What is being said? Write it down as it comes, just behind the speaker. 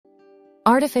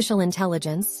Artificial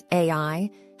intelligence, AI,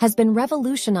 has been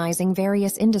revolutionizing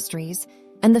various industries,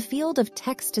 and the field of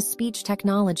text-to-speech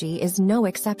technology is no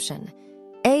exception.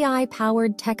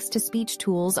 AI-powered text-to-speech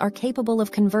tools are capable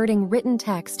of converting written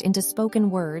text into spoken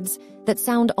words that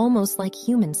sound almost like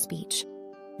human speech.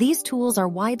 These tools are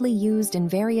widely used in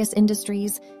various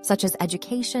industries such as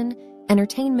education,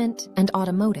 entertainment, and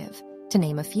automotive, to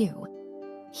name a few.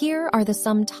 Here are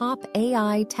some top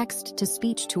AI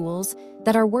text-to-speech tools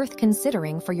that are worth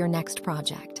considering for your next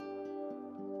project.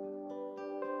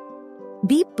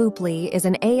 Beepbooply is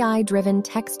an AI-driven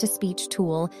text-to-speech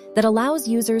tool that allows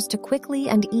users to quickly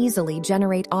and easily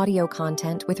generate audio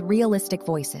content with realistic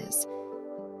voices.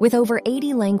 With over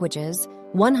 80 languages,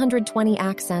 120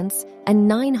 accents, and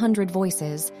 900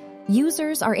 voices,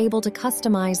 users are able to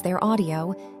customize their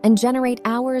audio and generate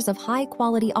hours of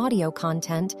high-quality audio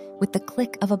content with the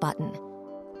click of a button.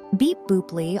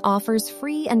 Beepbooply offers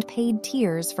free and paid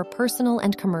tiers for personal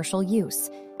and commercial use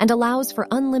and allows for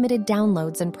unlimited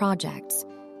downloads and projects.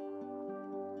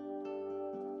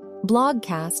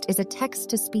 Blogcast is a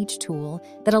text-to-speech tool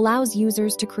that allows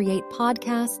users to create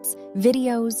podcasts,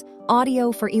 videos,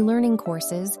 audio for e-learning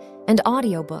courses, and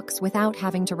audiobooks without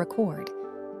having to record.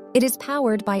 It is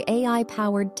powered by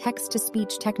AI-powered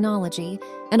text-to-speech technology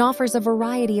and offers a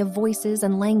variety of voices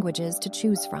and languages to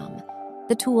choose from.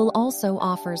 The tool also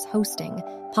offers hosting,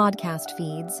 podcast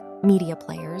feeds, media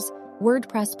players,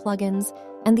 WordPress plugins,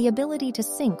 and the ability to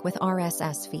sync with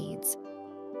RSS feeds.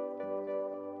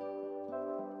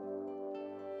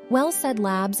 WellSaid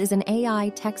Labs is an AI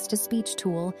text-to-speech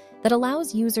tool that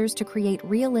allows users to create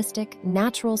realistic,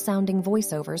 natural-sounding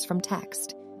voiceovers from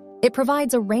text. It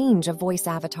provides a range of voice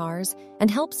avatars and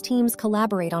helps teams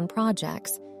collaborate on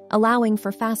projects, allowing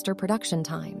for faster production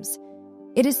times.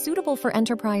 It is suitable for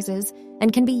enterprises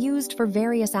and can be used for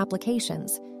various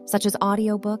applications, such as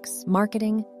audiobooks,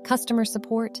 marketing, customer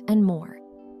support, and more.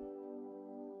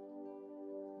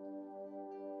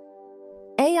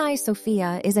 AI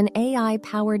Sofiya is an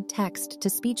AI-powered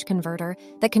text-to-speech converter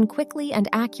that can quickly and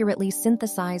accurately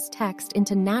synthesize text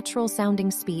into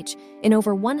natural-sounding speech in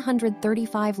over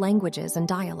 135 languages and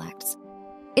dialects.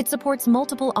 It supports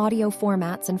multiple audio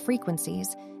formats and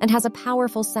frequencies and has a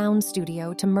powerful sound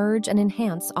studio to merge and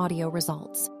enhance audio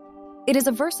results. It is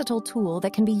a versatile tool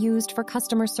that can be used for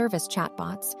customer service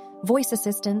chatbots, voice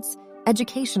assistants,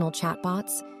 educational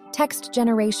chatbots, text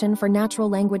generation for natural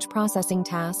language processing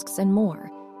tasks, and more.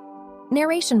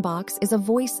 Narration Box is a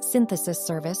voice synthesis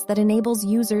service that enables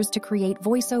users to create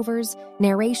voiceovers,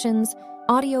 narrations,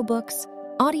 audiobooks,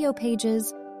 audio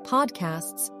pages,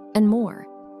 podcasts, and more.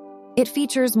 It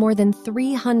features more than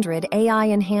 300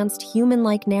 AI-enhanced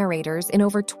human-like narrators in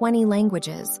over 20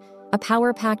 languages, a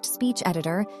power-packed speech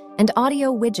editor, and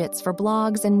audio widgets for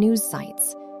blogs and news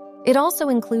sites. It also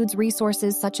includes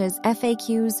resources such as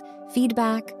FAQs,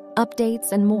 feedback,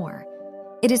 updates, and more.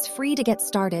 It is free to get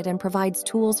started and provides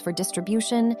tools for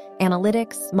distribution,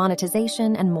 analytics,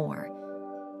 monetization, and more.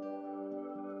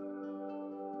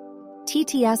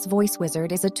 TTS Voice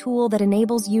Wizard is a tool that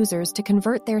enables users to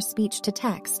convert their speech to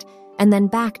text and then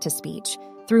back to speech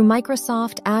through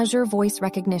Microsoft Azure Voice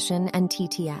Recognition and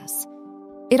TTS.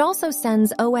 It also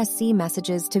sends OSC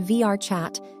messages to VR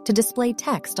Chat to display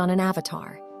text on an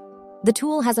avatar. The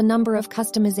tool has a number of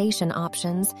customization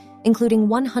options, including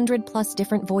 100+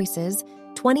 different voices,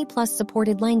 20+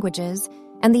 supported languages,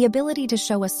 and the ability to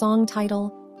show a song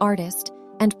title, artist,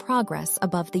 and progress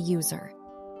above the user.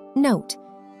 Note: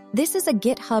 this is a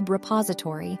GitHub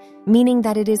repository, meaning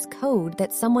that it is code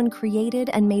that someone created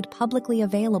and made publicly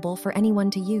available for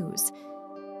anyone to use.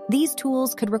 These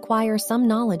tools could require some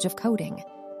knowledge of coding.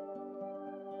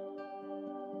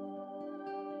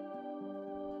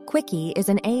 Quickie is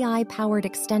an AI-powered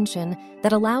extension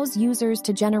that allows users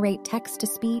to generate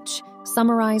text-to-speech,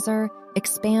 summarizer,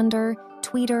 expander,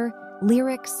 tweeter,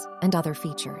 lyrics, and other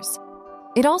features.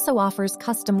 It also offers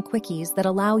custom quickies that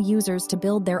allow users to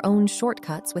build their own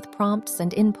shortcuts with prompts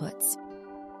and inputs.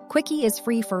 Quickie is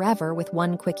free forever with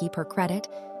 1 quickie per credit,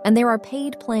 and there are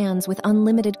paid plans with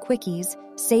unlimited quickies,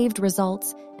 saved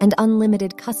results, and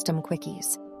unlimited custom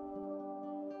quickies.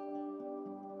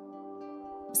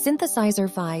 Synthesizer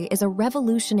V is a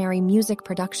revolutionary music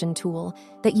production tool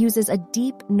that uses a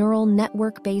deep neural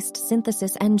network-based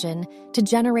synthesis engine to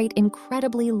generate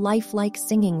incredibly lifelike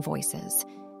singing voices.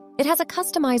 It has a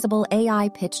customizable AI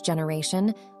pitch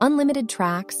generation, unlimited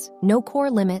tracks, no core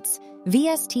limits,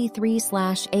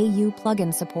 VST3/AU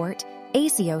plugin support,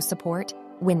 ACO support,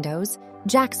 Windows,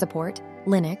 Jack support,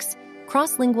 Linux,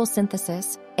 cross-lingual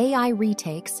synthesis, AI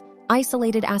retakes,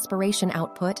 isolated aspiration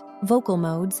output, vocal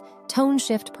modes, tone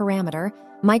shift parameter,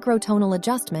 microtonal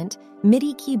adjustment,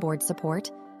 MIDI keyboard support,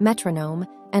 metronome,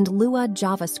 and Lua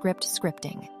JavaScript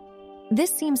scripting.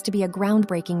 This seems to be a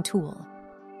groundbreaking tool.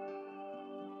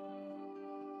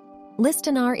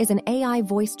 Listnr is an AI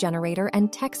voice generator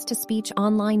and text-to-speech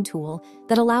online tool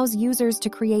that allows users to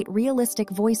create realistic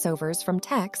voiceovers from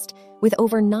text with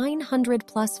over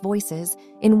 900-plus voices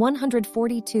in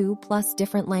 142-plus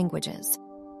different languages.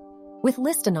 With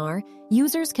Listnr,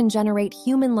 users can generate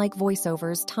human-like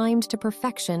voiceovers timed to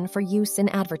perfection for use in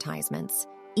advertisements,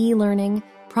 e-learning,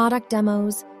 product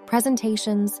demos,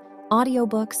 presentations,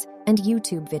 audiobooks, and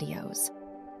YouTube videos.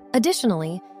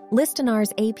 Additionally,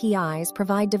 Listnr's APIs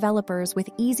provide developers with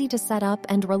easy-to-set-up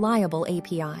and reliable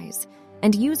APIs,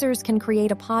 and users can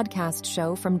create a podcast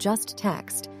show from just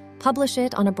text, publish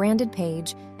it on a branded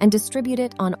page, and distribute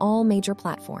it on all major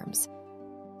platforms.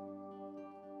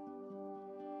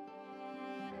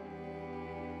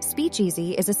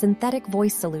 SpeechEasy is a synthetic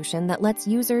voice solution that lets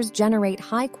users generate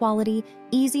high-quality,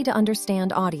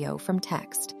 easy-to-understand audio from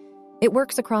text. It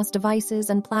works across devices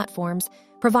and platforms,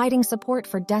 providing support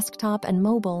for desktop and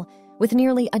mobile, with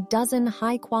nearly a dozen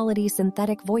high-quality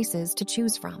synthetic voices to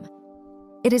choose from.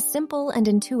 It is simple and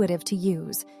intuitive to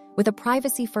use, with a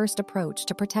privacy-first approach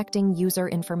to protecting user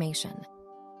information.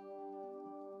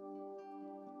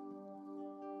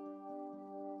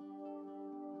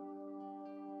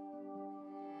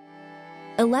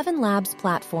 ElevenLabs'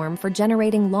 platform for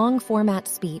generating long-format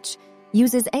speech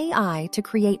uses AI to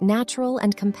create natural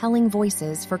and compelling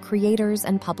voices for creators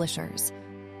and publishers.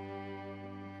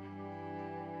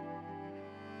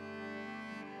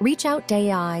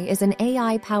 ReachOut.AI is an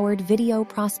AI-powered video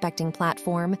prospecting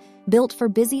platform built for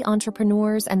busy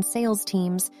entrepreneurs and sales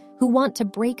teams who want to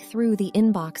break through the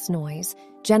inbox noise,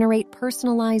 generate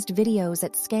personalized videos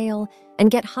at scale,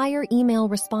 and get higher email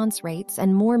response rates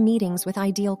and more meetings with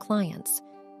ideal clients.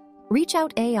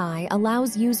 ReachOut.AI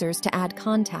allows users to add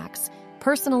contacts,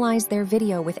 personalize their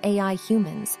video with AI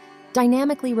humans,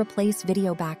 dynamically replace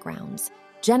video backgrounds,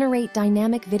 generate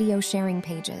dynamic video sharing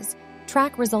pages,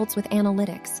 track results with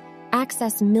analytics,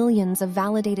 access millions of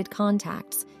validated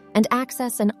contacts, and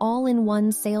access an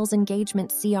all-in-one sales engagement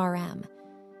CRM.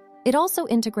 It also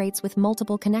integrates with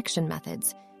multiple connection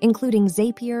methods, including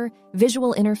Zapier,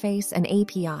 Visual Interface, and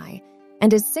API,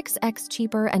 and is 6x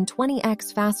cheaper and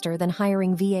 20x faster than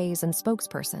hiring VAs and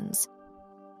spokespersons.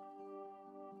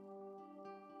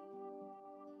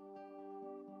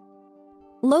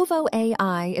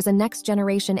 LOVO.AI is a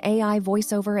next-generation AI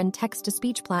voiceover and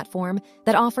text-to-speech platform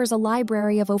that offers a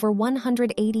library of over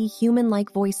 180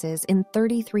 human-like voices in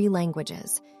 33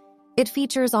 languages. It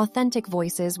features authentic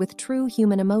voices with true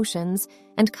human emotions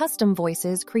and custom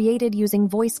voices created using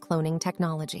voice cloning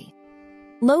technology.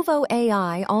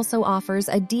 LOVO.AI also offers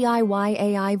a DIY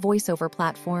AI voiceover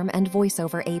platform and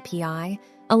voiceover API,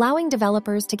 allowing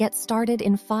developers to get started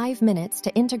in 5 minutes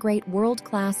to integrate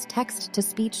world-class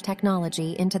text-to-speech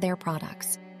technology into their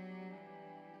products.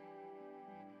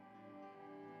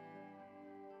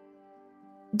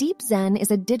 DeepZen is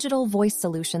a digital voice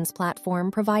solutions platform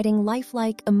providing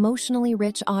lifelike, emotionally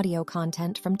rich audio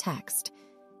content from text.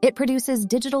 It produces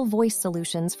digital voice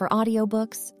solutions for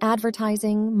audiobooks,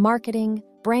 advertising, marketing,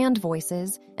 brand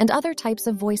voices, and other types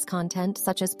of voice content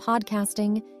such as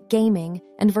podcasting, gaming,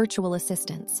 and virtual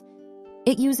assistants.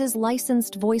 It uses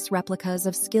licensed voice replicas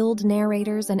of skilled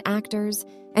narrators and actors,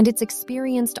 and its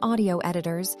experienced audio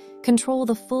editors control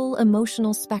the full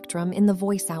emotional spectrum in the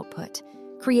voice output,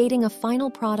 creating a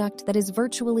final product that is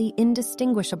virtually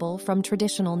indistinguishable from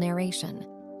traditional narration.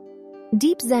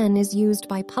 DeepZen is used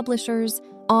by publishers,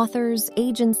 authors,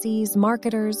 agencies,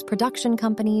 marketers, production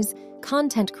companies,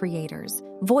 content creators,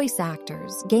 voice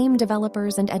actors, game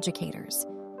developers, and educators.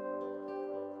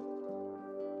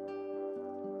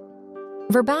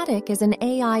 Verbatik is an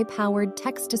AI-powered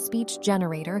text-to-speech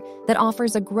generator that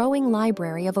offers a growing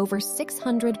library of over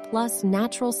 600-plus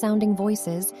natural-sounding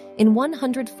voices in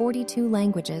 142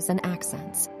 languages and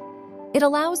accents. It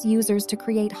allows users to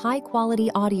create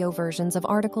high-quality audio versions of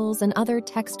articles and other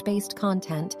text-based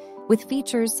content with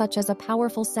features such as a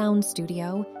powerful sound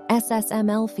studio,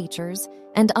 SSML features,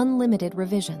 and unlimited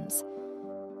revisions.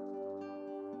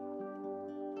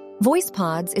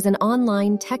 Voicepods is an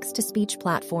online text-to-speech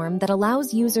platform that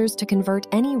allows users to convert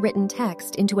any written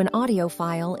text into an audio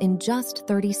file in just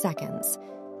 30 seconds.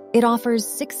 It offers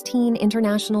 16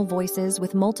 international voices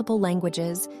with multiple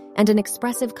languages and an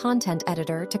expressive content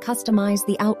editor to customize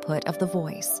the output of the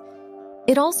voice.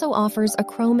 It also offers a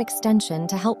Chrome extension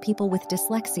to help people with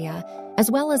dyslexia, as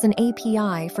well as an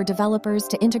API for developers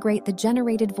to integrate the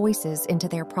generated voices into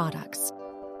their products.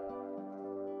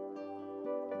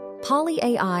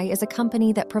 PolyAI is a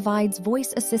company that provides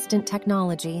voice assistant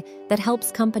technology that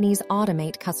helps companies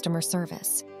automate customer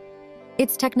service.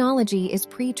 Its technology is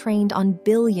pre-trained on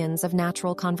billions of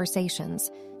natural conversations,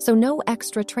 so no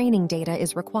extra training data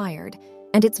is required,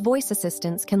 and its voice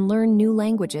assistants can learn new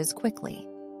languages quickly.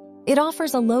 It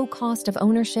offers a low cost of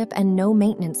ownership and no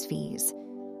maintenance fees.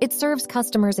 It serves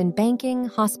customers in banking,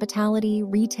 hospitality,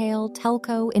 retail,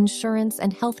 telco, insurance,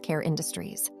 and healthcare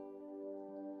industries.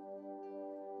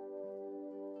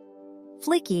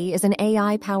 Fliki is an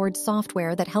AI-powered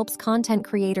software that helps content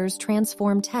creators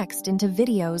transform text into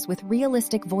videos with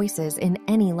realistic voices in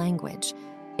any language.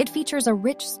 It features a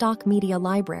rich stock media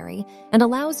library and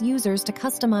allows users to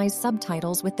customize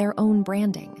subtitles with their own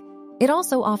branding. It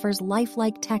also offers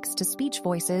lifelike text-to-speech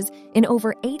voices in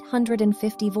over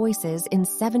 850 voices in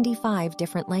 75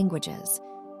 different languages.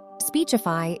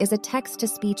 Speechify is a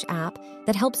text-to-speech app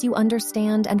that helps you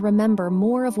understand and remember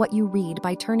more of what you read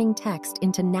by turning text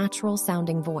into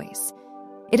natural-sounding voice.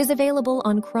 It is available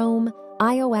on Chrome,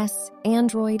 iOS,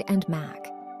 Android, and Mac.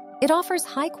 It offers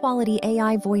high-quality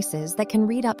AI voices that can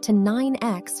read up to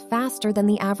 9x faster than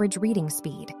the average reading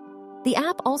speed. The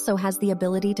app also has the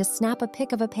ability to snap a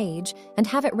pic of a page and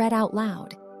have it read out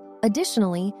loud.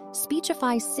 Additionally,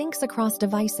 Speechify syncs across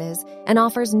devices and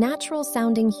offers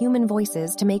natural-sounding human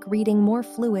voices to make reading more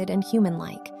fluid and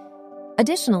human-like.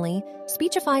 Additionally,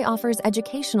 Speechify offers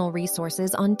educational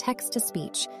resources on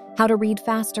text-to-speech, how to read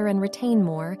faster and retain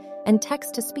more, and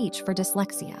text-to-speech for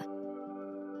dyslexia.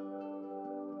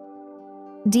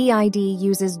 DID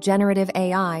uses generative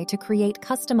AI to create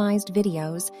customized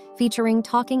videos featuring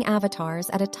talking avatars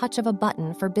at a touch of a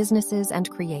button for businesses and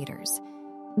creators.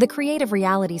 The Creative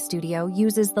Reality Studio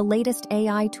uses the latest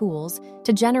AI tools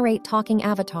to generate talking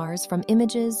avatars from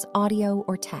images, audio,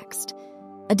 or text.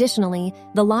 Additionally,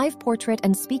 the Live Portrait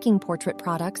and Speaking Portrait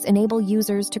products enable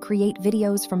users to create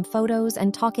videos from photos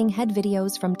and talking head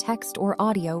videos from text or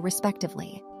audio,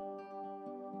 respectively.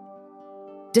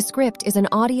 Descript is an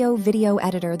audio-video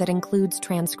editor that includes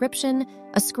transcription,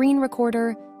 a screen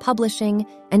recorder, publishing,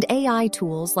 and AI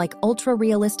tools like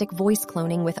ultra-realistic voice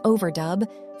cloning with overdub,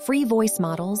 free voice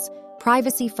models,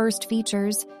 privacy-first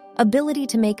features, ability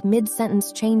to make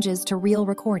mid-sentence changes to real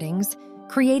recordings,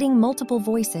 creating multiple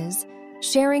voices,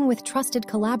 sharing with trusted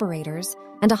collaborators,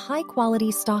 and a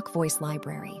high-quality stock voice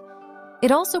library. It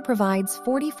also provides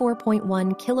 44.1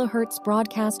 kHz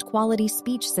broadcast quality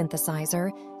speech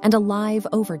synthesizer and a live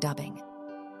overdubbing.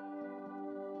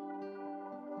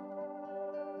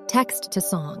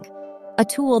 Text-to-Song, a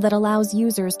tool that allows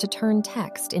users to turn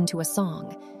text into a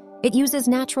song. It uses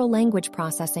natural language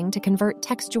processing to convert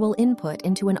textual input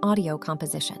into an audio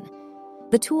composition.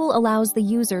 The tool allows the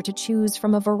user to choose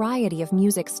from a variety of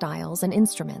music styles and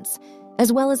instruments,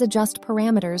 as well as adjust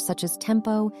parameters such as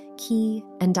tempo, key,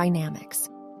 and dynamics.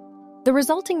 The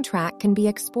resulting track can be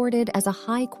exported as a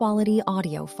high-quality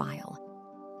audio file.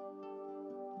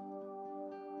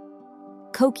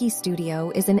 Coqui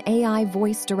Studio is an AI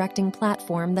voice directing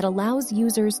platform that allows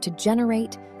users to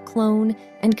generate, clone,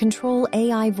 and control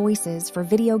AI voices for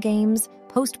video games,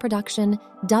 post-production,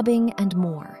 dubbing, and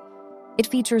more. It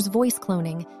features voice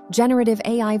cloning, generative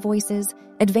AI voices,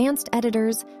 advanced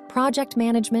editors, project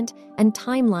management, and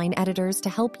timeline editors to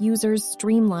help users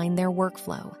streamline their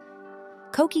workflow.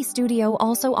 Coqui Studio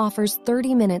also offers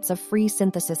 30 minutes of free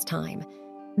synthesis time.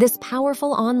 This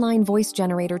powerful online voice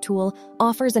generator tool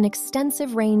offers an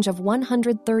extensive range of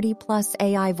 130-plus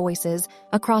AI voices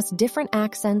across different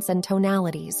accents and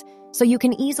tonalities, so you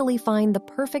can easily find the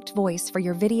perfect voice for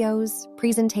your videos,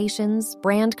 presentations,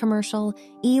 brand commercial,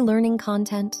 e-learning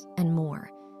content, and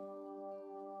more.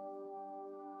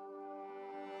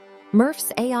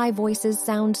 Murf's AI voices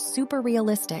sound super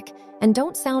realistic and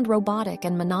don't sound robotic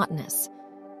and monotonous.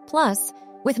 Plus,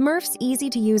 with Murf's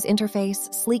easy-to-use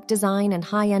interface, sleek design, and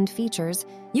high-end features,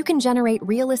 you can generate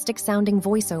realistic-sounding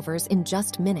voiceovers in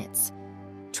just minutes.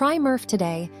 Try Murf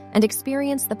today and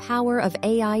experience the power of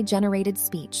AI-generated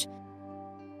speech.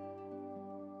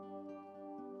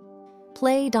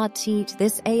 Play.ht,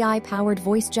 this AI-powered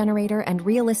voice generator and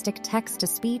realistic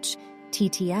text-to-speech,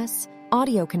 TTS,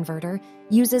 audio converter,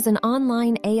 uses an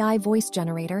online AI voice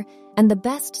generator and the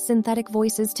best synthetic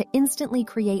voices to instantly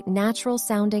create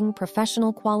natural-sounding,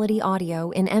 professional-quality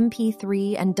audio in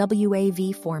MP3 and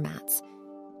WAV formats.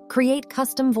 Create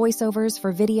custom voiceovers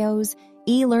for videos,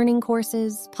 e-learning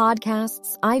courses,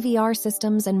 podcasts, IVR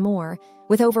systems, and more,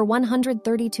 with over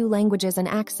 132 languages and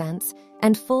accents,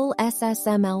 and full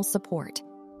SSML support.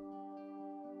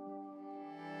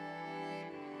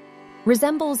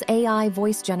 Resemble's AI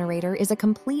voice generator is a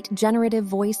complete generative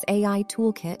voice AI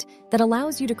toolkit that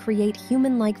allows you to create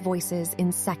human-like voices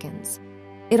in seconds.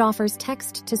 It offers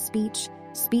text-to-speech,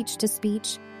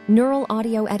 speech-to-speech, neural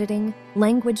audio editing,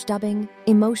 language dubbing,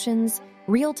 emotions,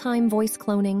 real-time voice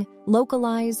cloning,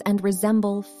 localize, and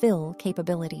resemble fill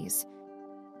capabilities.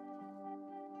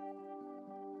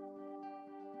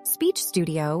 Speech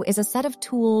Studio is a set of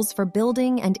tools for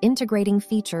building and integrating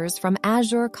features from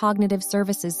Azure Cognitive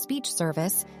Services Speech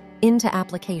Service into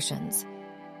applications.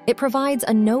 It provides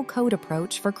a no-code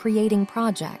approach for creating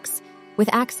projects, with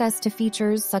access to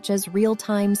features such as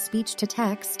real-time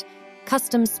speech-to-text,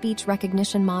 custom speech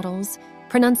recognition models,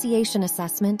 pronunciation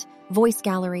assessment, voice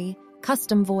gallery,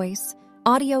 custom voice,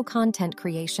 audio content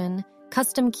creation,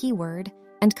 custom keyword,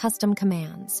 and custom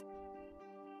commands.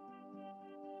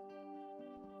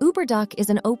 Uberduck is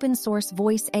an open-source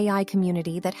voice AI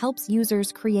community that helps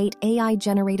users create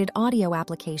AI-generated audio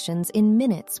applications in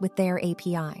minutes with their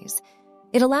APIs.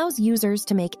 It allows users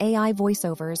to make AI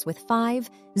voiceovers with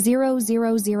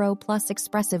 5,000+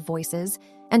 expressive voices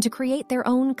and to create their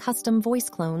own custom voice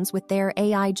clones with their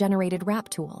AI-generated rap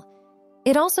tool.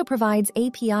 It also provides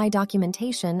API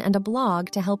documentation and a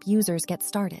blog to help users get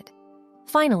started.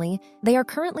 Finally, they are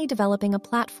currently developing a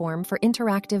platform for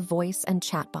interactive voice and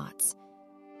chatbots.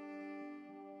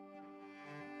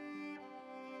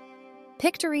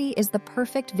 Pictory is the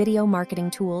perfect video marketing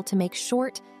tool to make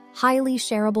short, highly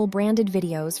shareable branded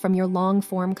videos from your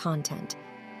long-form content.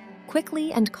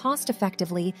 Quickly and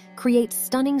cost-effectively create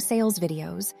stunning sales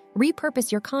videos,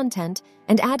 repurpose your content,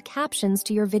 and add captions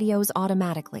to your videos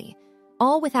automatically,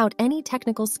 all without any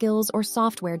technical skills or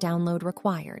software download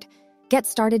required. Get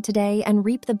started today and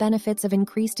reap the benefits of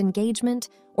increased engagement,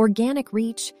 organic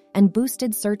reach, and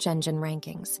boosted search engine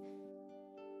rankings.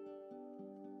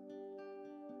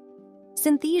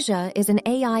 Synthesia is an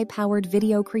AI-powered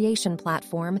video creation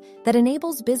platform that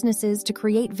enables businesses to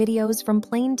create videos from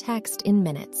plain text in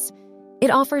minutes. It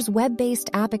offers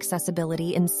web-based app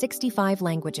accessibility in 65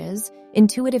 languages,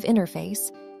 intuitive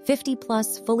interface,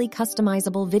 50+ fully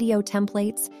customizable video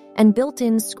templates, and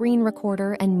built-in screen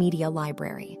recorder and media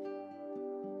library.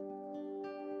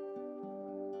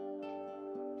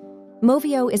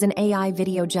 Movio is an AI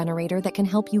video generator that can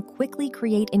help you quickly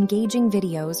create engaging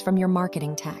videos from your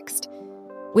marketing text.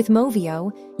 With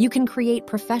Movio, you can create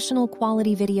professional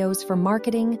quality videos for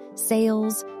marketing,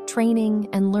 sales, training,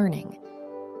 and learning.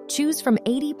 Choose from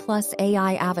 80+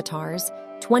 AI avatars,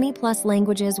 20+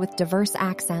 languages with diverse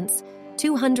accents,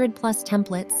 200+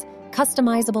 templates,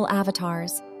 customizable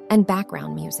avatars, and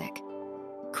background music.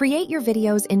 Create your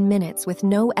videos in minutes with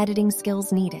no editing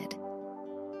skills needed.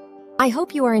 I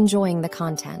hope you are enjoying the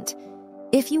content.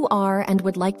 If you are and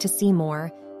would like to see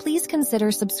more, please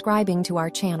consider subscribing to our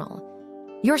channel.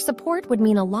 Your support would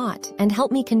mean a lot and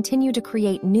help me continue to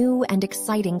create new and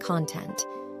exciting content.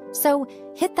 So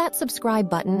hit that subscribe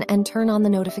button and turn on the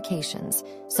notifications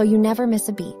so you never miss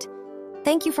a beat.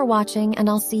 Thank you for watching, and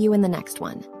I'll see you in the next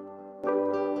one.